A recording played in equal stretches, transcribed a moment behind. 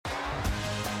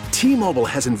T-Mobile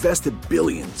has invested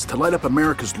billions to light up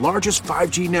America's largest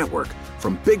 5G network,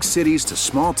 from big cities to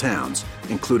small towns,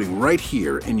 including right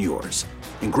here in yours.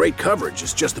 And great coverage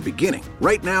is just the beginning.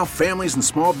 Right now, families and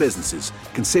small businesses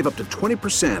can save up to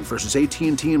 20% versus AT&T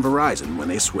and Verizon when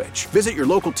they switch. Visit your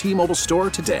local T-Mobile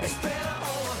store today.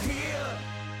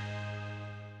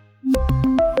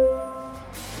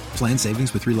 Plan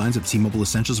savings with 3 lines of T-Mobile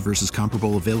Essentials versus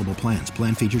comparable available plans.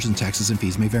 Plan features and taxes and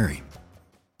fees may vary.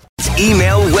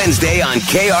 Email Wednesday on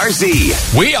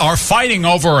KRZ. We are fighting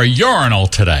over a urinal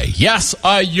today. Yes,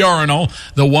 a urinal.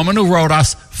 The woman who wrote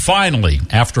us, finally,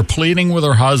 after pleading with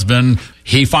her husband,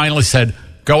 he finally said,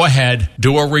 go ahead,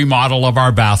 do a remodel of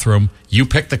our bathroom. You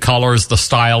pick the colors, the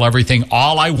style, everything.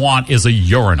 All I want is a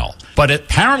urinal. But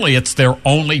apparently it's their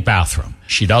only bathroom.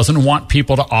 She doesn't want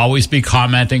people to always be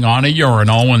commenting on a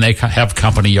urinal when they have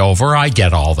company over. I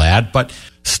get all that. But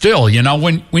still, you know,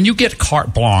 when you get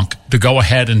carte blanche to go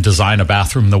ahead and design a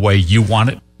bathroom the way you want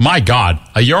it, my God,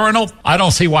 a urinal? I don't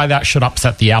see why that should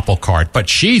upset the apple cart, but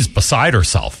she's beside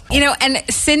herself. You know, and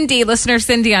Cindy, listener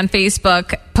Cindy on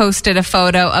Facebook, posted a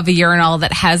photo of a urinal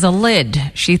that has a lid.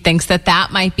 She thinks that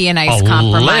might be a nice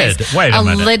compromise. Lid? Wait a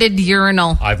minute. A lidded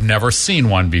urinal. I've never seen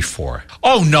one before.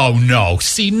 Oh, no.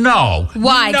 See, no.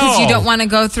 Why? Because you don't want to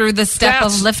go through the step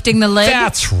of lifting the lid?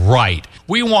 That's right.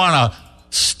 We want to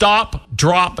stop,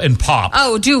 drop, and pop.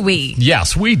 Oh, do we?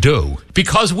 Yes, we do.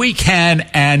 Because we can,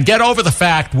 and get over the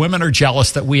fact women are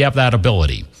jealous that we have that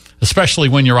ability. Especially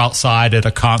when you're outside at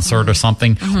a concert or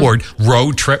something, or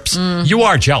road trips. You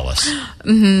are jealous.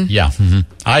 Yeah.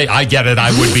 I get it.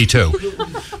 I would be too.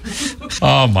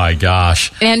 Oh, my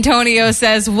gosh. Antonio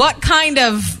says, what kind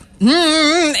of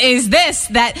is this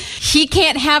that he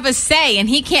can't have a say and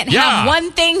he can't have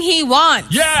one thing he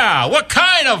wants? Yeah, what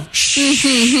kind of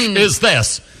is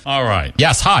this? All right.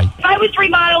 Yes, hi. If I was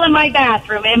remodeling my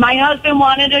bathroom and my husband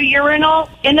wanted a urinal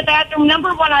in the bathroom,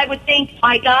 number one, I would think,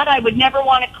 my God, I would never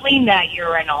want to clean that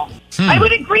urinal. I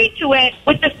would agree to it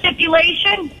with the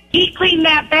stipulation he cleaned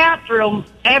that bathroom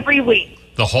every week.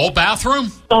 The whole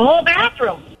bathroom? The whole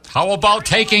bathroom. How about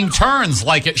taking turns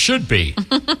like it should be?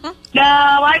 No,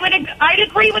 I'd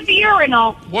agree with the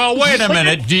urinal. Well, wait a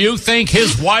minute. Do you think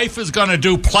his wife is going to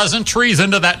do pleasantries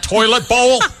into that toilet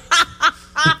bowl?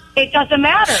 It doesn't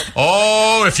matter.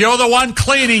 Oh, if you're the one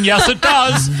cleaning, yes, it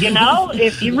does. You know,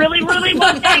 if you really, really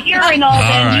want that urinal,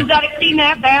 then you got to clean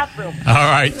that bathroom. All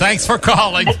right. Thanks for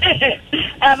calling.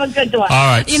 Have a good one. All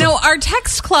right. You know, our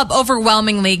text club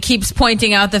overwhelmingly keeps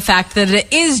pointing out the fact that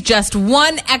it is just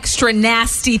one extra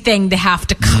nasty thing to have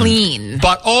to clean.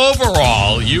 But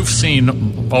overall, you've seen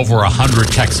over 100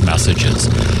 text messages.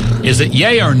 Is it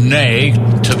yay or nay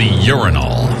to the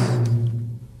urinal?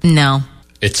 No.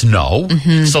 It's no.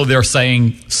 So they're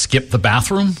saying skip the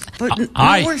bathroom? But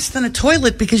no worse than a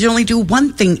toilet because you only do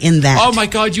one thing in that. Oh, my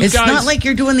God, it's guys. It's not like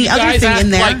you're doing the other thing in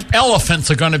there. Like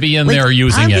elephants are going to be in there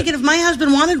using I'm it. thinking if my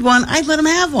husband wanted one, I'd let him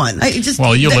have one.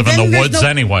 Well, you live in the woods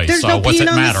anyway, there's so no what's it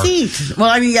peeing matter? on the seat. Well,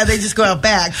 I mean, yeah, they just go out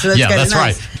back. So that's that's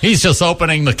nice. right. He's just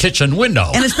opening the kitchen window.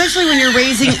 And especially when you're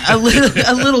raising a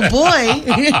little boy.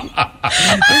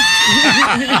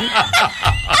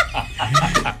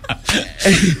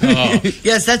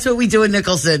 Yes, that's what we do in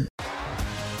Nicholson.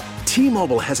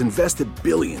 T-Mobile has invested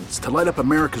billions to light up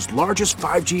America's largest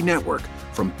 5G network,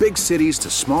 from big cities to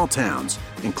small towns,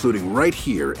 including right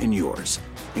here in yours.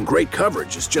 And great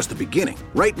coverage is just the beginning.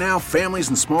 Right now, families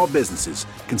and small businesses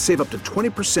can save up to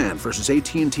 20% versus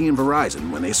AT&T and Verizon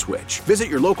when they switch. Visit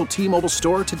your local T-Mobile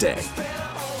store today.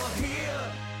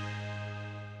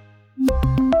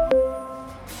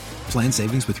 Plan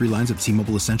savings with 3 lines of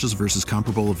T-Mobile Essentials versus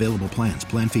comparable available plans.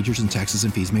 Plan features and taxes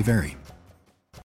and fees may vary.